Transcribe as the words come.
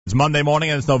It's Monday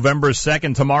morning and it's November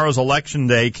 2nd. Tomorrow's election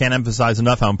day. Can't emphasize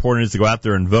enough how important it is to go out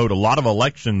there and vote. A lot of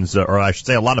elections, or I should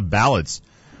say a lot of ballots,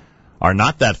 are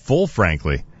not that full,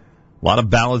 frankly. A lot of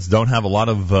ballots don't have a lot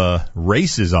of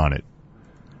races on it.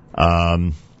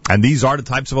 And these are the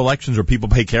types of elections where people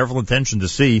pay careful attention to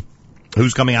see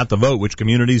who's coming out to vote, which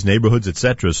communities, neighborhoods,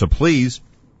 etc. So please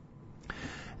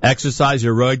exercise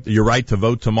your right to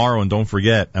vote tomorrow, and don't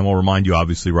forget, and we'll remind you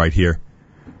obviously right here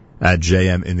at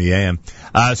JM in the AM.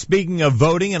 Speaking of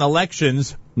voting and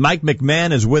elections, Mike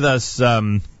McMahon is with us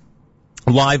live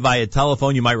via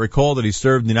telephone. You might recall that he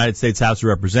served in the United States House of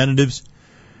Representatives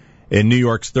in New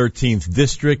York's 13th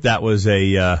District. That was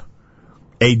a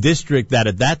district that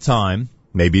at that time,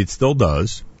 maybe it still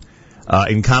does,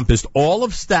 encompassed all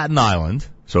of Staten Island.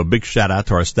 So a big shout out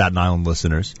to our Staten Island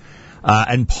listeners.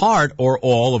 And part or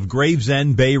all of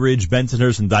Gravesend, Bay Ridge,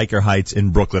 Bensonhurst, and Dyker Heights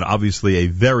in Brooklyn. Obviously a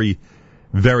very,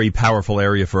 very powerful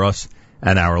area for us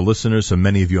and our listeners. So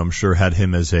many of you, I'm sure, had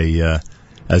him as a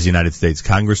United States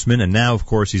Congressman. And now, of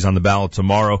course, he's on the ballot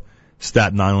tomorrow,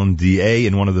 Staten Island DA,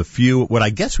 in one of the few, what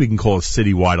I guess we can call a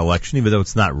citywide election, even though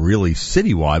it's not really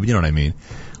citywide, but you know what I mean.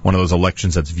 One of those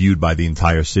elections that's viewed by the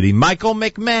entire city. Michael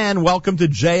McMahon, welcome to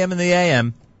JM in the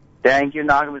AM. Thank you,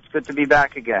 Nachum. It's good to be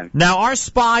back again. Now, our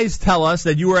spies tell us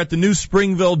that you were at the New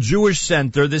Springville Jewish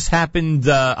Center. This happened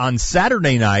on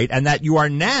Saturday night, and that you are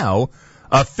now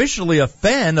officially a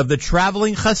fan of the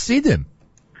Traveling Hasidim.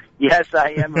 Yes,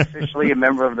 I am officially a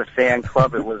member of the fan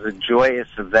club. It was a joyous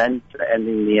event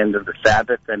ending the end of the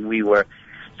Sabbath, and we were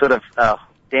sort of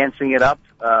dancing it up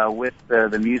with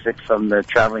the music from the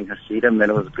Traveling Hasidim, and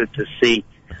it was good to see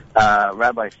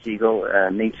Rabbi Siegel,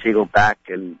 Nate Siegel, back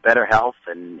in better health,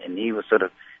 and he was sort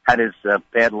of had his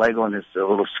bad leg on his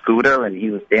little scooter, and he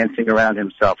was dancing around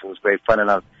himself. It was great fun,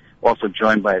 and I was also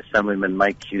joined by Assemblyman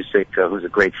Mike Cusick, who's a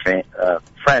great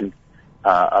friend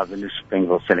of the New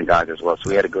Springville Synagogue as well. So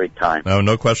we had a great time.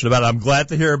 No question about it. I'm glad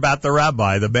to hear about the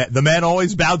rabbi. The man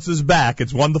always bounces back.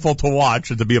 It's wonderful to watch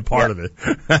and to be a part of it.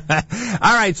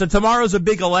 All right, so tomorrow's a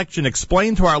big election.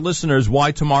 Explain to our listeners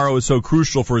why tomorrow is so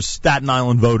crucial for Staten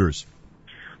Island voters.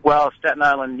 Well, Staten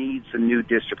Island needs a new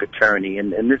district attorney,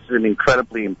 and this is an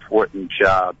incredibly important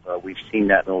job. We've seen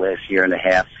that in the last year and a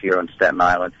half here on Staten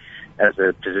Island as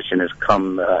the position has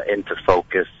come into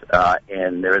focus,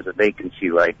 and there is a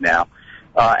vacancy right now.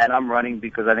 And I'm running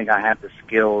because I think I have the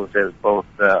skills as both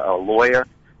a lawyer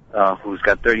who's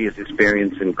got 30 years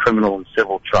experience in criminal and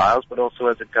civil trials, but also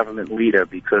as a government leader,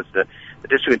 because the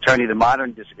district attorney, the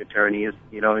modern district attorney, is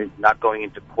not going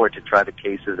into court to try the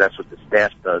cases. That's what the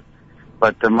staff does.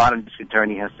 But the modern district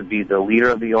attorney has to be the leader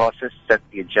of the office, set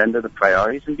the agenda, the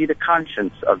priorities, and be the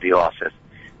conscience of the office.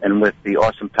 And with the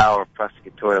awesome power of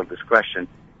prosecutorial discretion,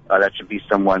 that should be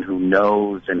someone who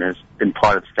knows and has been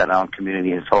part of the Staten Island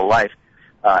community his whole life.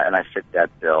 And I fit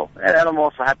that bill. And I'm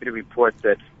also happy to report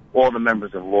that all the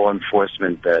members of law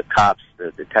enforcement, the cops, the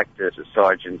detectives, the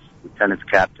sergeants, lieutenants,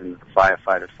 captains, the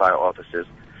firefighters, fire officers,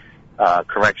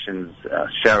 corrections,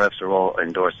 sheriffs are all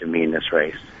endorsing me in this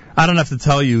race. I don't have to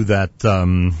tell you that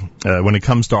when it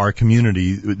comes to our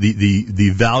community,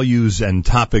 the values and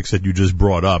topics that you just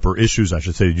brought up, or issues, I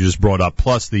should say, that you just brought up,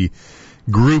 plus the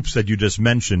groups that you just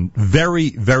mentioned, very,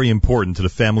 very important to the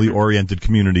family-oriented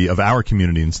community of our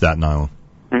community in Staten Island.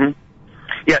 Mm-hmm.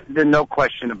 Yeah, there's no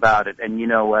question about it. And,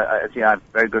 I have a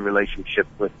very good relationship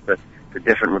with the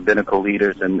different rabbinical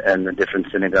leaders and the different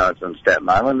synagogues on Staten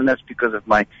Island, and that's because of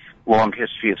my long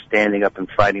history of standing up and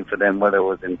fighting for them, whether it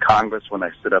was in Congress when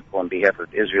I stood up on behalf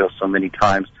of Israel so many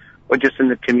times, or just in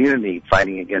the community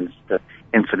fighting against the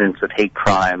incidents of hate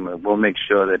crime. We'll make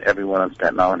sure that everyone on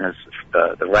Staten Island has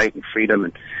the right and freedom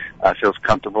and feels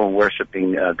comfortable in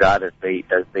worshiping God as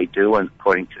they do and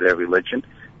according to their religion.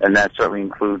 And that certainly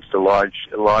includes the large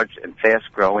and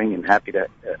fast-growing and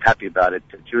happy about it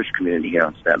Jewish community here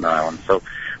on Staten Island. So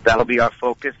that'll be our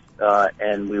focus,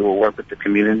 and we will work with the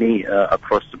community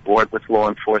across the board, with law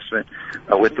enforcement,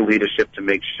 with the leadership, to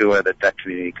make sure that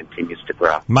community continues to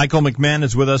grow. Michael McMahon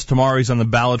is with us tomorrow. He's on the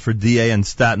ballot for DA in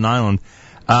Staten Island.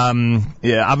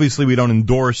 Obviously we don't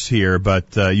endorse here,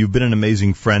 but you've been an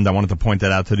amazing friend. I wanted to point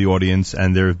that out to the audience,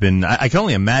 and there have been, I can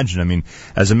only imagine,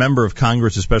 as a member of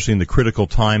Congress, especially in the critical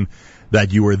time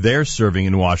that you were there serving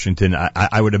in Washington,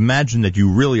 I would imagine that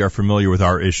you really are familiar with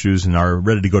our issues and are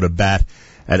ready to go to bat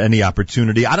at any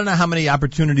opportunity. I don't know how many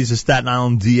opportunities a Staten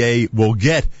Island DA will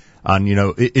get on,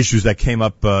 issues that came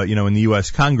up, in the U.S.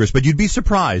 Congress. But you'd be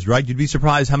surprised, right? You'd be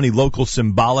surprised how many local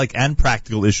symbolic and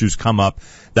practical issues come up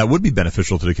that would be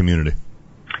beneficial to the community.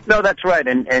 No, that's right.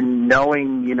 And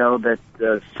knowing, that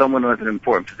someone with an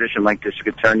important position like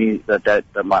district attorney, that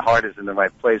my heart is in the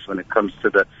right place when it comes to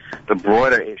the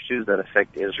broader issues that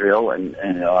affect Israel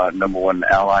and our number one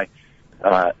ally,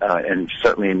 and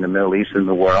certainly in the Middle East and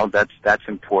the world. That's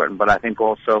important. But I think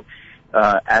also,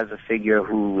 as a figure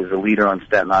who is a leader on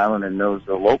Staten Island and knows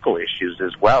the local issues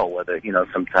as well, whether,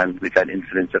 sometimes we've had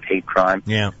incidents of hate crime,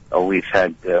 or we've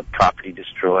had property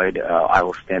destroyed, I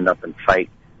will stand up and fight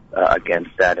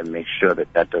against that and make sure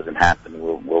that doesn't happen.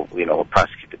 We'll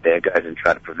prosecute the bad guys and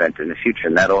try to prevent it in the future.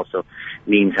 And that also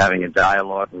means having a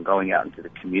dialogue and going out into the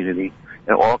community,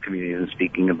 all communities, and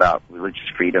speaking about religious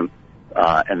freedom,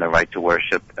 and the right to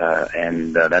worship,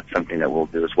 and that's something that we'll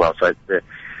do as well. So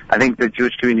I think the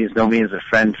Jewish community has known me as a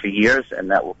friend for years,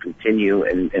 and that will continue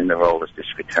in the role as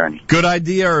district attorney. Good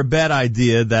idea or a bad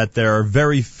idea that there are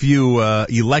very few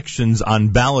elections on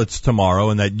ballots tomorrow,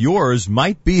 and that yours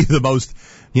might be the most,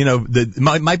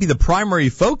 might be the primary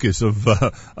focus of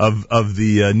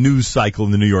the news cycle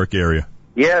in the New York area.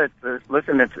 Yeah,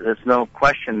 it's no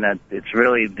question that it's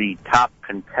really the top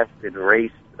contested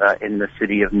race in the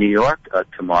city of New York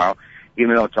tomorrow.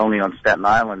 Even though it's only on Staten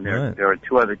Island, there are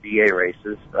two other DA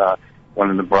races, one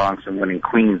in the Bronx and one in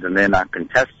Queens, and they're not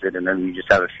contested, and then we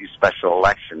just have a few special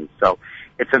elections. So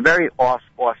it's a very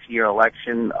off-year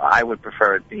election. I would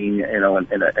prefer it being,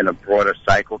 in a broader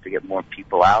cycle to get more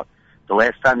people out. The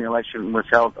last time the election was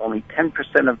held, only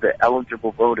 10% of the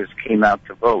eligible voters came out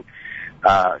to vote.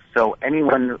 So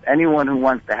anyone who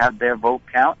wants to have their vote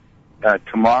count,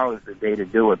 tomorrow is the day to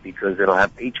do it, because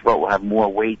each vote will have more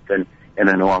weight than in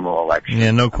a normal election.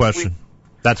 Yeah, no question.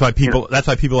 That's why people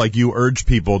like you urge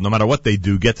people, no matter what they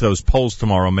do, get to those polls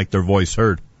tomorrow and make their voice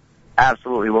heard.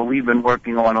 Absolutely. What we've been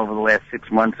working on over the last 6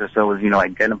 months or so is,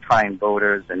 identifying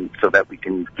voters, and so that we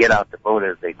can get out the vote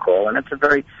as they call. And it's a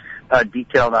very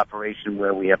detailed operation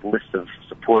where we have lists of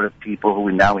supportive people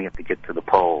who now we have to get to the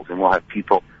polls, and we'll have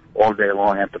people all day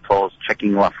long at the polls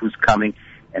checking off who's coming,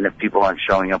 and if people aren't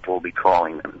showing up, we'll be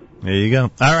calling them. There you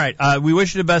go. All right. We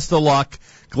wish you the best of luck.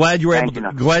 Glad you were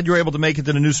able to make it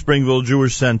to the New Springville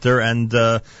Jewish Center, and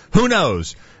who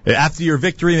knows? After your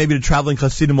victory, maybe the traveling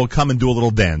Hasidim will come and do a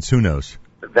little dance. Who knows?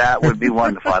 That would be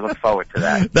wonderful. I look forward to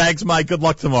that. Thanks, Mike. Good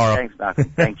luck tomorrow. Thanks,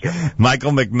 Malcolm. Thank you.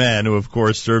 Michael McMahon, who of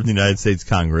course served in the United States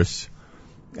Congress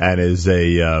and is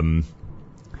and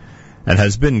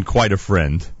has been quite a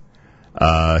friend.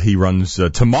 He runs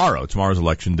tomorrow's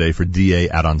election day for DA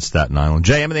out on Staten Island.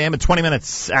 JM and the AM at 20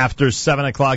 minutes after 7 o'clock.